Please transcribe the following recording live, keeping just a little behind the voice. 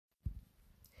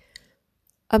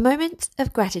A moment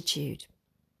of gratitude.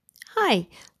 Hi,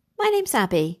 my name's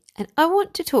Abby, and I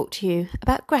want to talk to you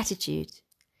about gratitude.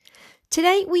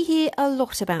 Today we hear a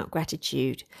lot about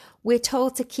gratitude. We're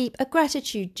told to keep a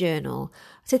gratitude journal,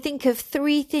 to think of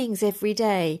 3 things every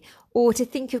day, or to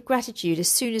think of gratitude as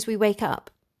soon as we wake up.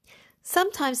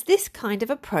 Sometimes this kind of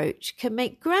approach can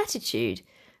make gratitude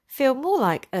feel more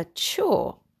like a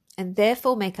chore and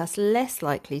therefore make us less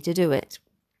likely to do it.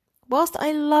 Whilst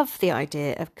I love the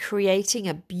idea of creating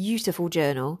a beautiful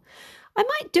journal, I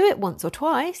might do it once or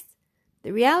twice.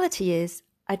 The reality is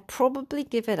I'd probably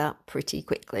give it up pretty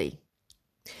quickly.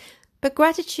 But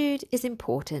gratitude is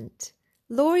important.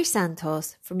 Laurie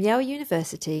Santos from Yale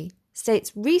University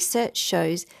states research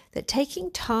shows that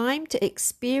taking time to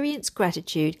experience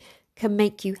gratitude can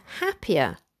make you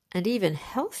happier and even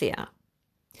healthier.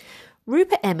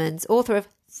 Rupert Emmons, author of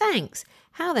Thanks,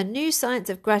 How the New Science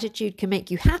of Gratitude Can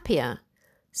Make You Happier,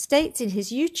 states in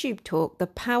his YouTube talk, The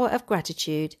Power of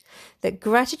Gratitude, that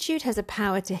gratitude has a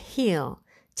power to heal,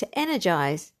 to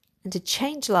energize, and to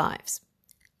change lives.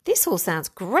 This all sounds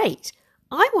great.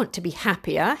 I want to be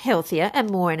happier, healthier, and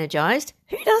more energized.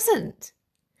 Who doesn't?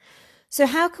 So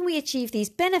how can we achieve these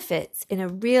benefits in a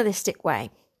realistic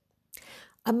way?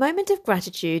 A Moment of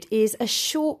Gratitude is a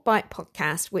short bite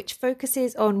podcast which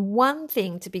focuses on one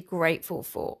thing to be grateful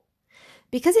for.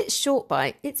 Because it's short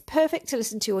bite, it's perfect to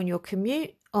listen to on your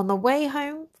commute, on the way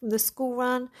home from the school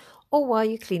run, or while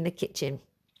you clean the kitchen.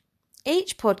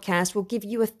 Each podcast will give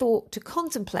you a thought to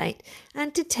contemplate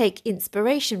and to take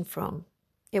inspiration from.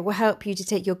 It will help you to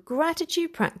take your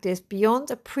gratitude practice beyond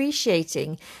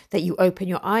appreciating that you open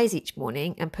your eyes each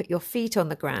morning and put your feet on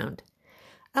the ground,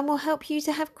 and will help you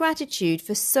to have gratitude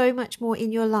for so much more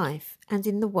in your life and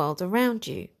in the world around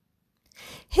you.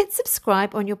 Hit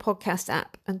subscribe on your podcast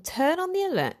app and turn on the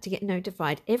alert to get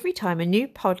notified every time a new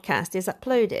podcast is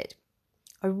uploaded.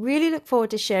 I really look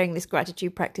forward to sharing this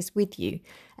gratitude practice with you,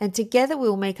 and together we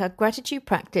will make our gratitude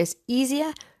practice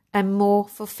easier and more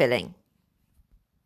fulfilling.